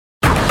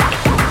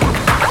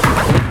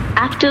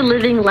After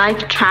living life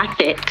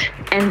trafficked,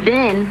 and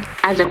then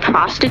as a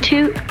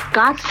prostitute,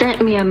 God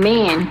sent me a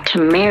man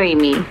to marry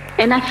me.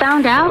 And I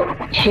found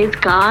out his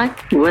God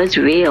was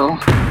real.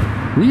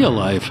 Real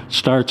life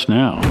starts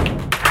now.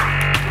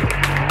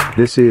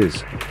 This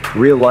is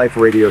Real Life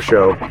Radio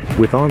Show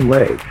with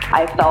Lay.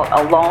 I felt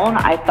alone.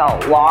 I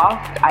felt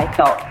lost. I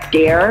felt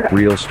scared.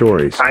 Real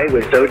stories. I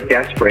was so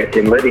desperate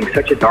in living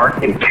such a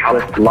dark and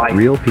callous life.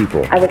 Real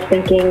people. I was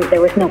thinking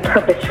there was no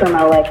purpose for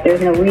my life.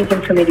 There's no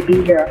reason for me to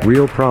be here.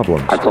 Real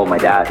problems. I told my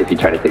dad, if you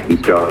try to take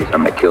these drugs,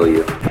 I'm going to kill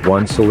you.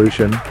 One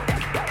solution.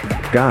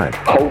 God.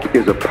 Hope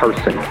is a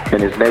person,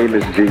 and his name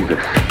is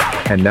Jesus.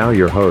 And now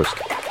your host,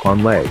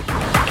 Lay.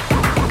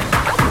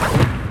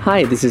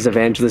 Hi, this is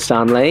Evangelist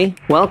Anh.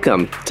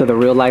 Welcome to the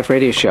Real Life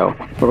Radio Show,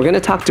 where we're going to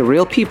talk to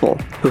real people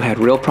who had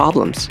real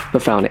problems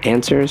but found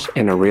answers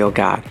in a real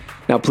God.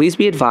 Now, please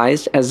be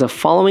advised, as the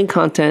following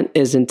content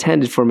is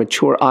intended for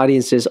mature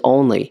audiences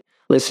only.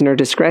 Listener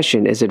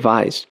discretion is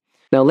advised.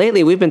 Now,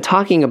 lately, we've been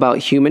talking about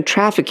human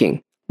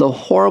trafficking, the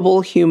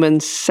horrible human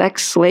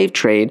sex slave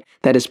trade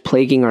that is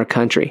plaguing our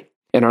country.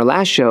 In our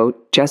last show,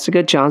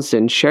 Jessica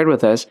Johnson shared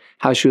with us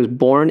how she was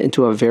born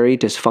into a very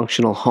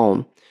dysfunctional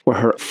home, where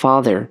her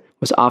father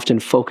was often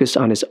focused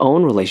on his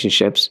own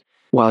relationships.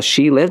 While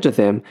she lived with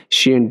him,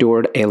 she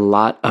endured a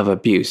lot of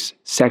abuse,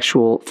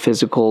 sexual,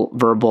 physical,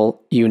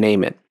 verbal, you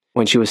name it.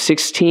 When she was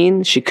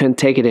 16, she couldn't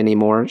take it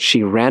anymore.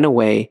 She ran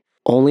away,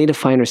 only to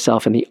find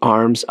herself in the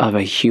arms of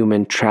a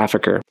human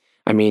trafficker.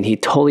 I mean, he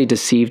totally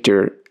deceived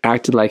her,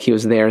 acted like he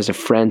was there as a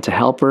friend to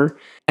help her,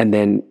 and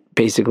then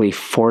basically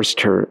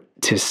forced her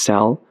to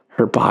sell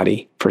her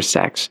body for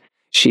sex.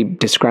 She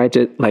described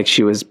it like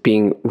she was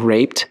being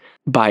raped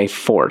by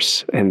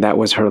force, and that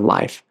was her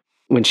life.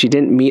 When she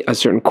didn't meet a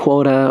certain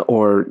quota,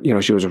 or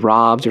she was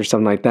robbed or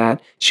something like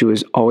that, she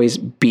was always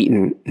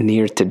beaten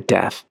near to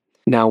death.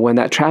 Now, when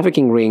that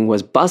trafficking ring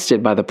was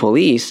busted by the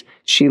police,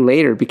 she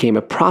later became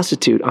a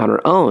prostitute on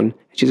her own.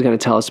 She's going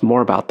to tell us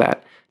more about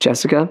that.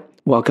 Jessica,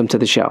 welcome to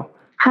the show.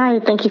 Hi,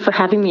 thank you for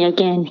having me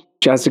again.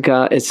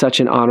 Jessica, it's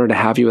such an honor to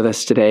have you with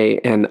us today.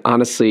 And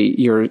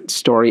honestly, your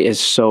story is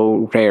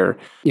so rare,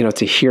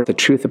 to hear the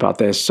truth about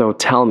this. So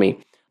tell me,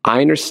 I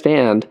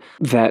understand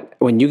that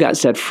when you got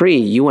set free,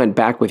 you went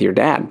back with your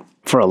dad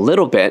for a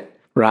little bit,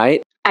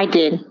 right? I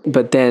did.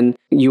 But then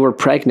you were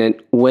pregnant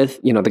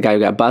with, the guy who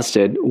got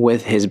busted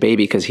with his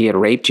baby because he had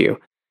raped you.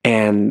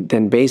 And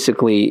then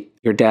basically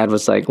your dad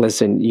was like,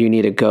 listen, you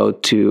need to go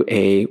to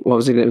it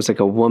was like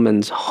a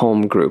woman's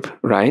home group,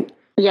 right?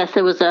 Yes,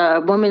 it was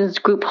a women's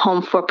group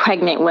home for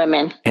pregnant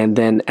women. And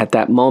then at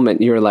that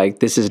moment, you're like,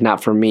 this is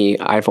not for me.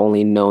 I've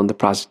only known the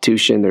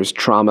prostitution. There's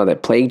trauma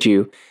that plagued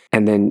you.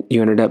 And then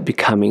you ended up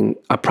becoming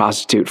a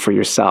prostitute for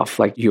yourself,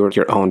 like you were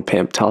your own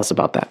pimp. Tell us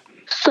about that.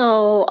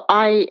 So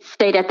I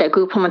stayed at that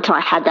group home until I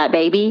had that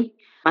baby.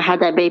 I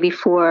had that baby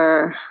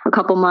for a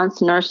couple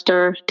months, nursed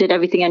her, did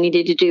everything I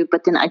needed to do,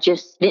 but then I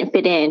just didn't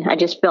fit in. I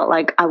just felt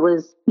like I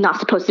was not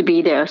supposed to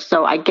be there.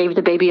 So I gave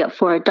the baby up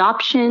for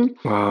adoption.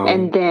 Wow.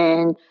 And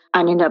then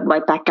I ended up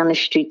right back on the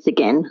streets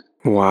again.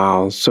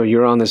 Wow. So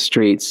you're on the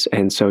streets,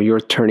 and so you're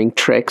turning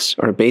tricks,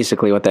 or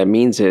basically what that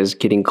means is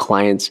getting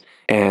clients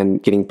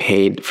and getting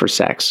paid for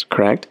sex,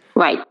 correct?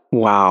 Right.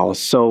 Wow.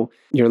 So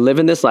you're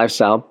living this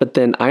lifestyle, but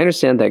then I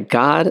understand that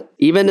God,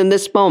 even in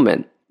this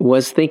moment,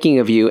 was thinking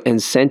of you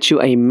and sent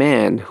you a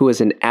man who is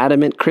an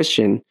adamant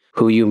Christian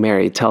who you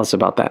married. Tell us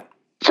about that.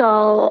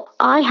 So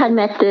I had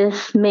met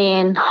this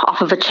man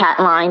off of a chat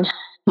line.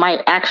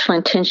 My actual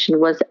intention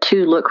was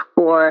to look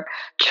for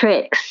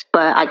tricks,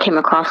 but I came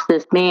across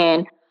this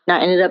man. And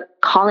I ended up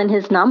calling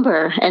his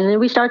number, and then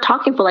we started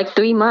talking for like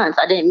 3 months.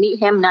 I didn't meet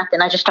him,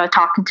 nothing. I just started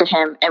talking to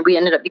him, and we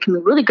ended up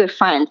becoming really good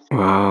friends.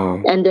 Wow.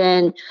 And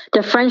then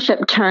the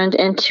friendship turned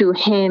into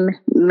him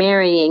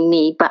marrying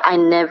me, but I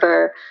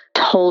never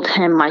told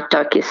him my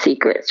darkest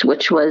secrets,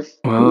 which was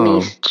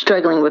me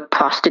struggling with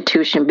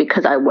prostitution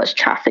because I was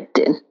trafficked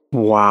in.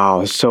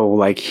 Wow. So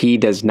like he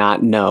does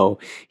not know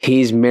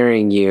he's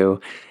marrying you.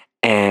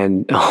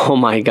 And oh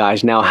my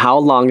gosh, now how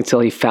long until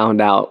he found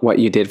out what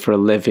you did for a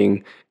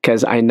living?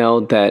 Because I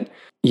know that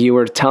you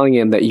were telling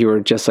him that you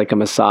were just like a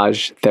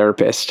massage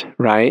therapist,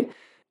 right?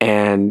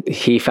 And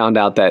he found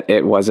out that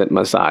it wasn't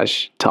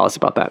massage. Tell us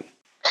about that.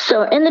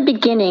 So in the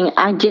beginning,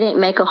 I didn't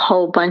make a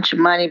whole bunch of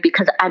money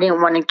because I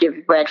didn't want to give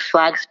red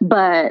flags.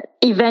 But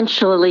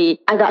eventually,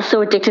 I got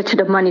so addicted to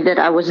the money that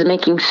I was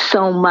making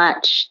so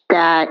much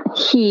that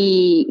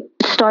he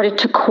started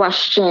to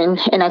question,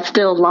 and I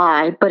still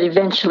lie. But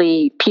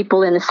eventually,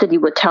 people in the city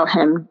would tell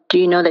him, do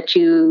you know that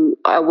you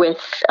are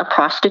with a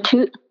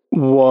prostitute?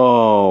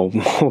 Whoa.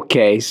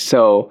 Okay.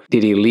 So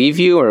did he leave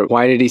you, or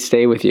why did he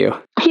stay with you?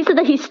 He said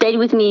that he stayed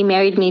with me,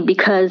 married me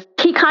because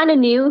he kind of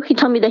knew. He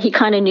told me that he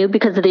kind of knew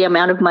because of the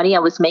amount of money I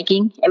was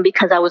making and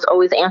because I was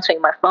always answering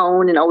my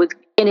phone and always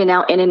in and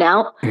out, in and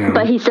out. Yeah.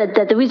 But he said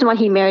that the reason why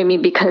he married me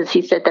because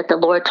he said that the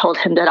Lord told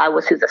him that I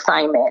was his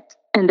assignment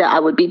and that I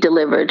would be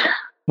delivered.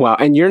 Wow.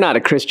 And you're not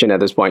a Christian at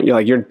this point.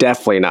 You're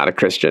definitely not a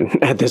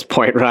Christian at this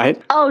point, right?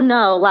 Oh,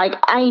 no. Like,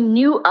 I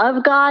knew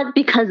of God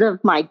because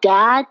of my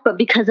dad, but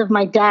because of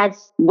my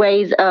dad's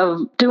ways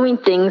of doing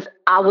things,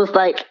 I was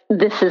like,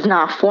 this is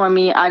not for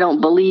me. I don't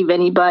believe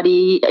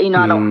anybody. I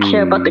don't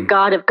care about the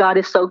God. If God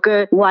is so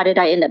good, why did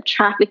I end up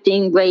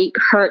trafficking, rape,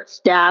 hurt,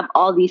 stab,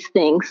 all these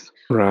things?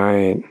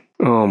 Right.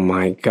 Oh,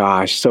 my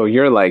gosh. So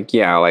you're like,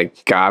 yeah,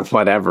 like, God,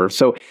 whatever.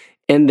 So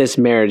in this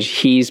marriage,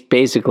 he's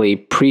basically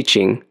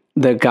preaching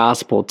the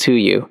gospel to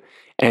you.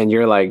 And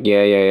you're like,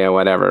 yeah,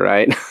 whatever,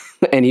 right?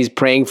 And he's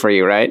praying for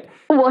you, right?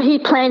 Well, he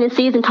planted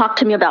seeds and talked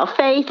to me about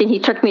faith, and he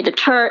took me to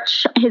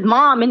church. His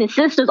mom and his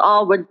sisters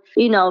all would,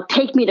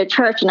 take me to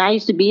church. And I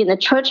used to be in the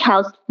church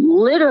house,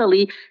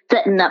 literally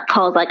setting up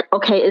calls like,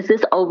 okay, is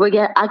this over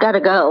yet? I got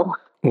to go.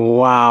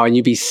 Wow. And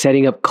you'd be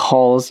setting up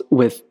calls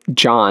with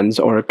Johns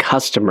or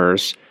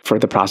customers for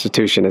the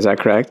prostitution. Is that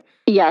correct?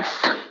 Yes.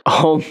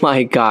 Oh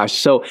my gosh.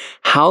 So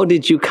how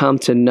did you come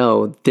to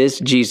know this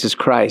Jesus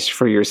Christ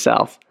for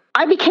yourself?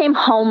 I became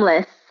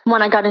homeless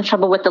when I got in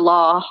trouble with the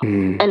law.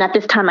 And at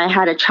this time I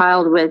had a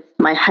child with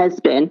my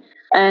husband.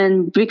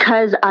 And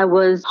because I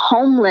was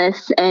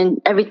homeless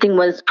and everything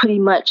was pretty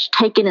much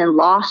taken and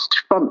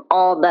lost from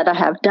all that I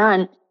have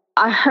done,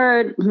 I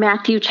heard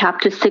Matthew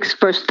chapter 6,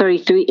 verse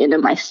 33 into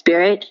my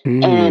spirit,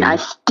 and I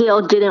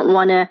still didn't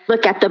want to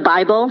look at the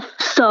Bible.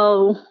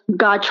 So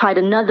God tried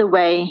another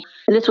way.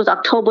 And this was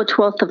October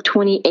 12th of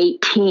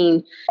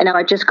 2018. And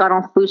I just got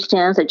on food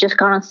stamps. I just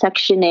got on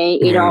Section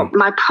 8.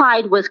 My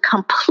pride was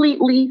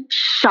completely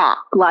shot.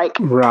 Like,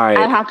 right.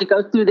 I have to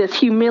go through this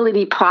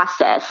humility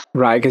process.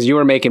 Right, because you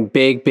were making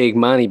big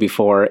money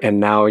before, and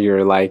now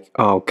you're like,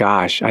 oh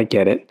gosh, I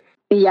get it.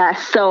 Yeah,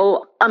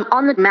 so I'm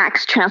on the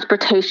max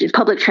transportation,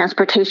 public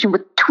transportation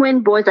with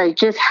twin boys I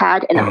just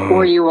had and a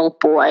 4-year-old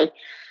boy.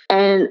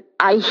 And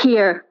I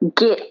hear,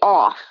 get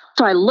off.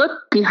 So I look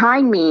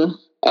behind me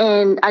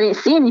and I didn't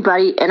see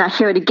anybody, and I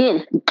hear it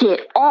again,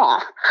 get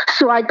off.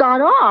 So I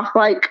got off,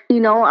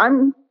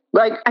 I'm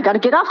like, I got to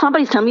get off.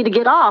 Somebody's telling me to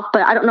get off,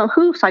 but I don't know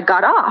who, so I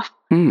got off.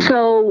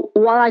 So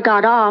while I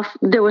got off,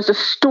 there was a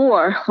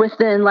store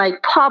within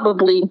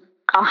probably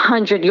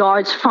 100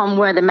 yards from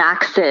where the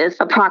max is,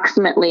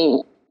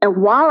 approximately. And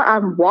while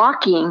I'm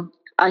walking,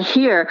 I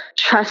hear,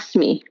 trust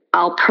me,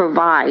 I'll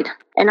provide.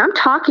 And I'm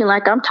talking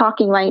like I'm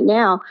talking right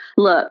now.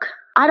 Look,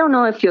 I don't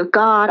know if you're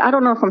God. I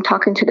don't know if I'm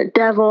talking to the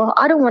devil.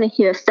 I don't want to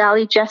hear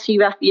Sally, Jesse,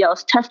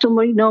 Raphael's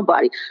testimony,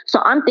 nobody.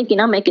 So I'm thinking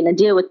I'm making a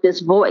deal with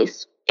this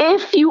voice.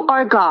 If you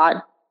are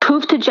God,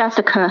 prove to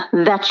Jessica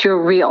that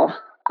you're real.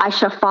 I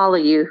shall follow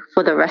you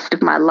for the rest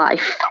of my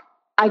life.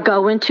 I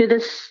go into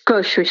this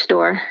grocery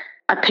store.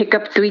 I pick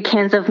up 3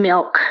 cans of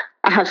milk.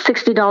 I have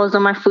 $60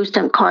 on my food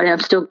stamp card, and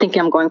I'm still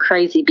thinking I'm going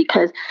crazy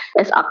because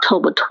it's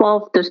October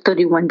 12th. There's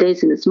 31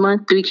 days in this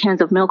month. 3 cans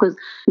of milk is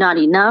not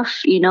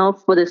enough,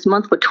 for this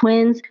month for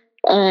twins.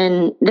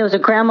 And there was a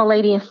grandma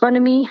lady in front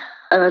of me,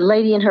 a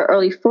lady in her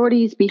early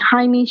 40s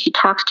behind me. She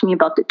talks to me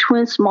about the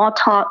twins, small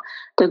talk.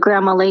 The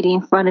grandma lady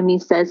in front of me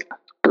says,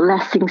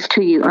 blessings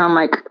to you. And I'm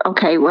like,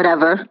 okay,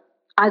 whatever.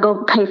 I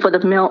go pay for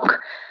the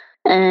milk.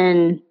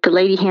 And the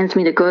lady hands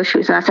me the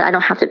groceries, and I said, I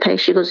don't have to pay.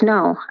 She goes,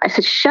 no. I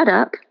said, shut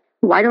up.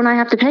 Why don't I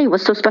have to pay?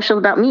 What's so special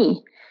about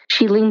me?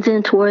 She leans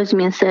in towards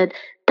me and said,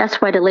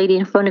 that's why the lady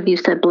in front of you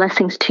said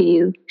blessings to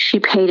you. She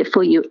paid it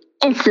for you.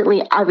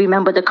 Instantly, I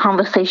remember the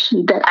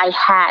conversation that I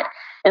had.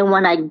 And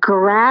when I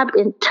grabbed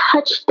and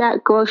touched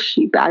that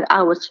grocery bag,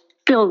 I was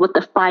filled with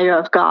the fire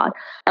of God.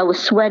 I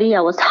was sweaty.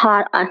 I was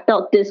hot. I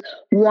felt this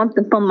warmth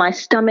from my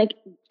stomach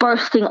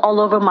bursting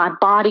all over my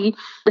body.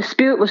 The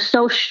spirit was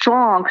so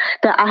strong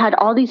that I had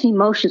all these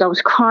emotions. I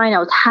was crying. I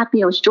was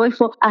happy. I was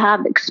joyful. I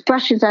have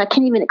expressions that I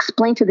can't even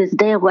explain to this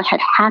day of what had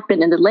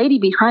happened. And the lady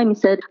behind me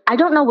said, I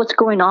don't know what's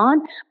going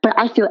on, but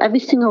I feel every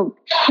single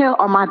hair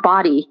on my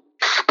body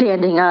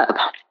standing up.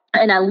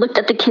 And I looked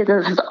at the kids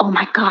and I said, oh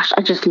my gosh,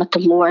 I just met the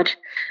Lord.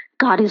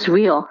 God is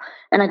real.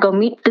 And I go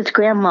meet this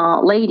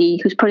grandma lady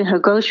who's putting her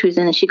groceries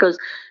in, and she goes,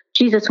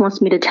 Jesus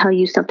wants me to tell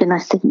you something. I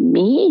said,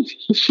 me?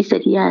 She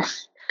said,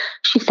 yes.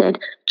 She said,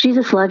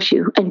 Jesus loves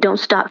you, and don't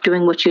stop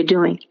doing what you're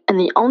doing. And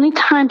the only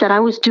time that I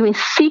was doing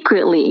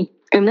secretly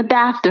in the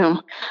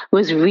bathroom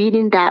was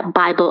reading that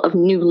Bible of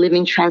New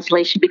Living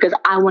Translation, because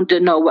I wanted to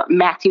know what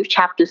Matthew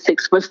chapter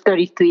 6, verse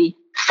 33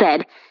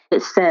 said.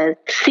 It says,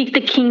 seek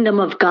the kingdom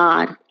of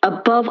God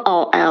above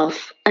all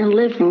else and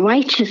live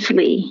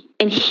righteously,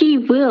 and he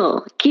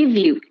will give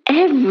you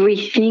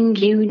everything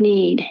you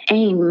need.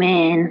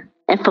 Amen.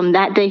 And from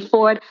that day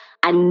forward,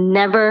 I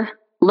never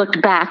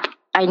looked back.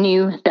 I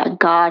knew that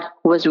God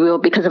was real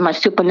because of my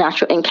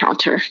supernatural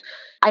encounter.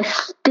 I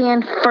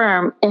stand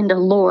firm in the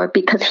Lord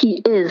because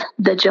he is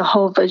the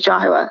Jehovah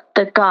Jireh,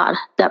 the God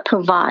that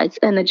provides,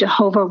 and the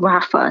Jehovah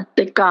Rapha,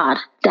 the God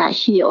that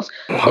heals.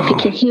 Wow. If he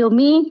can heal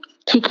me,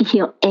 he can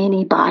heal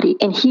anybody,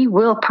 and he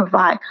will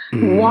provide.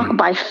 Walk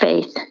by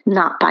faith,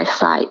 not by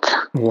sight.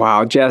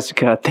 Wow,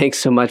 Jessica, thanks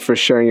so much for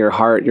sharing your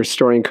heart. Your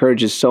story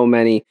encourages so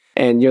many,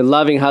 and your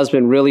loving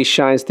husband really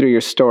shines through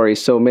your story.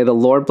 So may the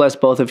Lord bless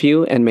both of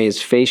you, and may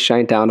his face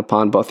shine down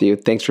upon both of you.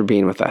 Thanks for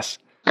being with us.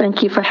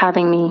 Thank you for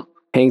having me.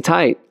 Hang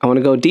tight. I want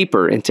to go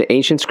deeper into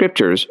ancient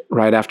scriptures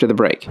right after the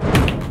break.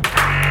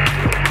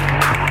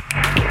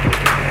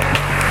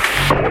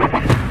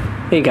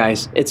 Hey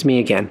guys, it's me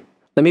again.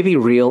 Let me be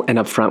real and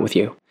upfront with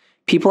you.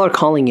 People are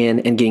calling in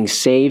and getting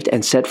saved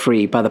and set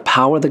free by the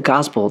power of the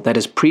gospel that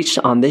is preached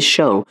on this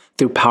show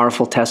through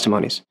powerful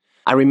testimonies.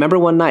 I remember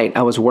one night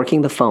I was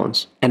working the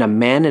phones and a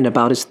man in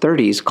about his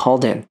 30s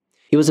called in.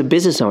 He was a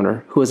business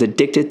owner who was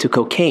addicted to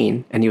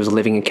cocaine and he was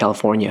living in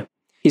California.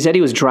 He said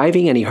he was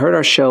driving and he heard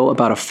our show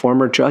about a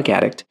former drug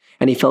addict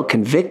and he felt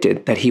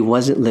convicted that he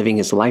wasn't living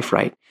his life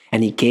right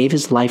and he gave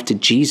his life to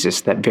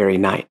Jesus that very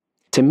night.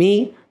 To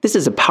me, this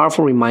is a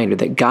powerful reminder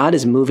that God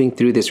is moving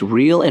through this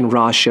real and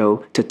raw show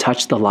to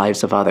touch the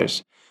lives of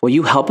others. Will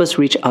you help us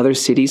reach other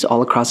cities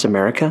all across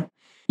America?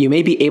 You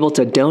may be able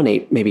to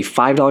donate maybe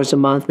 $5 a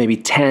month, maybe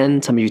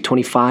 $10, some maybe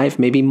 $25,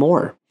 maybe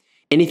more.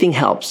 Anything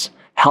helps.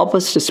 Help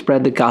us to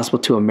spread the gospel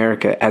to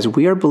America as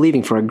we are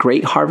believing for a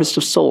great harvest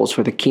of souls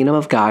for the kingdom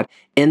of God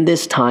in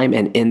this time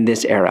and in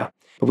this era.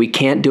 But we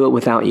can't do it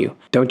without you.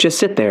 Don't just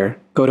sit there.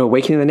 Go to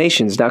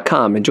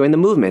awakeningthenations.com and join the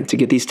movement to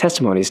get these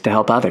testimonies to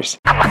help others.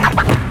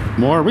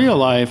 More Real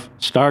Life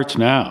starts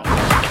now.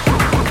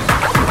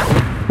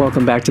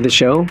 Welcome back to the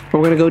show.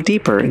 We're going to go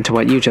deeper into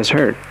what you just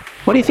heard.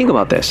 What do you think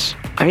about this?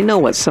 I know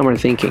what some are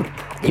thinking.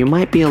 You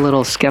might be a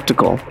little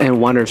skeptical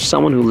and wonder if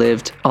someone who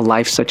lived a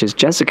life such as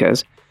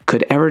Jessica's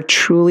could ever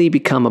truly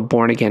become a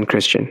born-again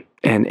Christian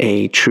and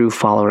a true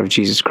follower of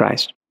Jesus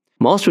Christ.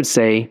 Most would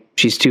say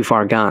she's too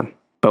far gone.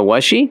 But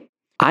was she?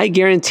 I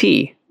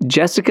guarantee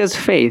Jessica's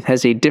faith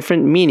has a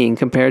different meaning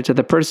compared to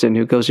the person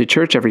who goes to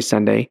church every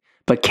Sunday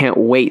but can't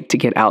wait to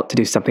get out to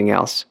do something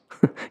else.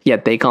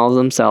 Yet they call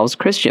themselves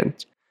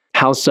Christians.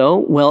 How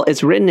so? Well,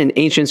 it's written in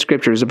ancient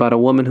scriptures about a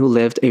woman who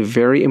lived a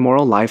very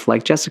immoral life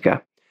like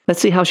Jessica.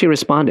 Let's see how she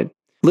responded.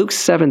 Luke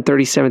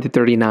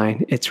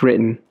 7:37-39, it's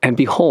written, "And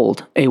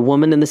behold, a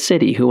woman in the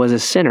city who was a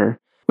sinner,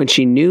 when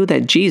she knew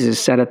that Jesus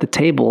sat at the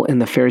table in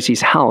the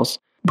Pharisee's house,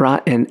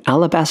 brought an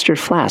alabaster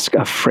flask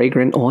of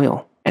fragrant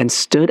oil, and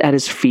stood at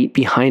his feet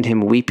behind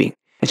him weeping.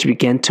 And she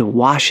began to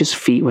wash his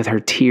feet with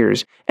her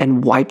tears,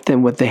 and wiped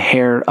them with the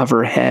hair of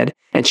her head.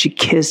 And she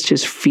kissed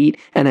his feet,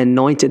 and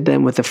anointed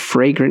them with the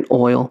fragrant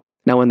oil.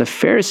 Now when the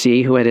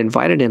Pharisee who had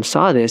invited him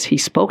saw this, he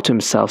spoke to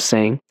himself,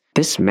 saying,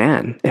 This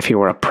man, if he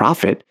were a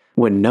prophet,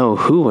 would know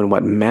who and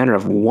what manner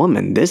of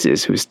woman this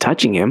is who's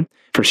touching him,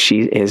 for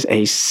she is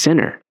a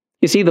sinner."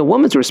 You see, the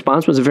woman's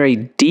response was a very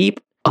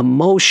deep,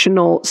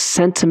 emotional,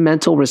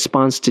 sentimental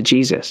response to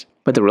Jesus.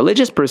 But the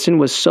religious person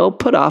was so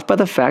put off by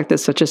the fact that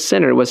such a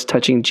sinner was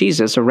touching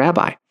Jesus, a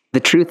rabbi. The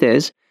truth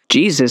is,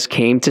 Jesus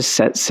came to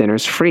set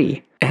sinners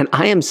free. And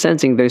I am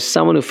sensing there's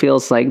someone who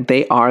feels like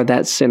they are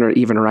that sinner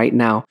even right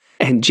now.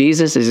 And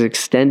Jesus is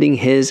extending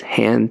his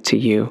hand to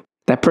you.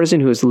 That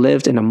person who has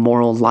lived in a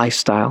moral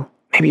lifestyle.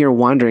 Maybe you're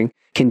wondering,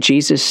 can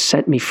Jesus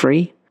set me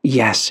free?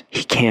 Yes,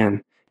 he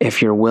can,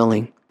 if you're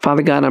willing.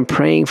 Father God, I'm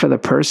praying for the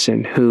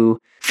person who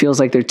feels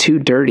like they're too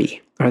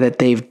dirty or that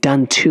they've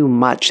done too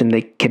much and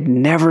they could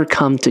never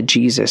come to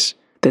Jesus,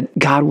 that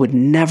God would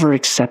never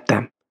accept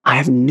them. I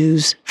have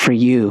news for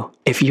you.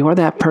 If you're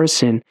that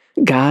person,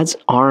 God's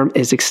arm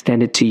is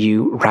extended to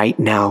you right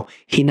now.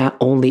 He not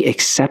only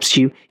accepts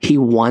you, he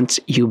wants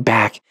you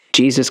back.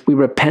 Jesus, we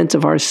repent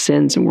of our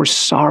sins and we're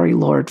sorry,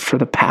 Lord, for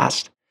the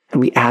past. And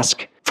we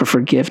ask for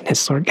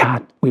forgiveness, Lord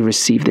God. We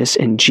receive this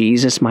in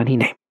Jesus' mighty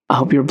name. I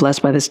hope you're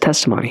blessed by this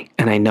testimony,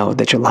 and I know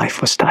that your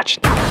life was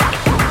touched.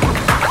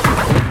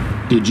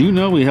 Did you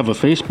know we have a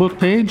Facebook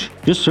page?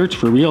 Just search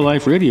for Real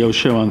Life Radio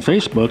Show on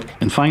Facebook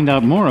and find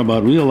out more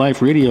about Real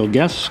Life Radio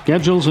guests,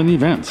 schedules, and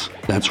events.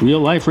 That's Real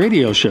Life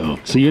Radio Show.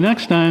 See you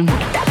next time.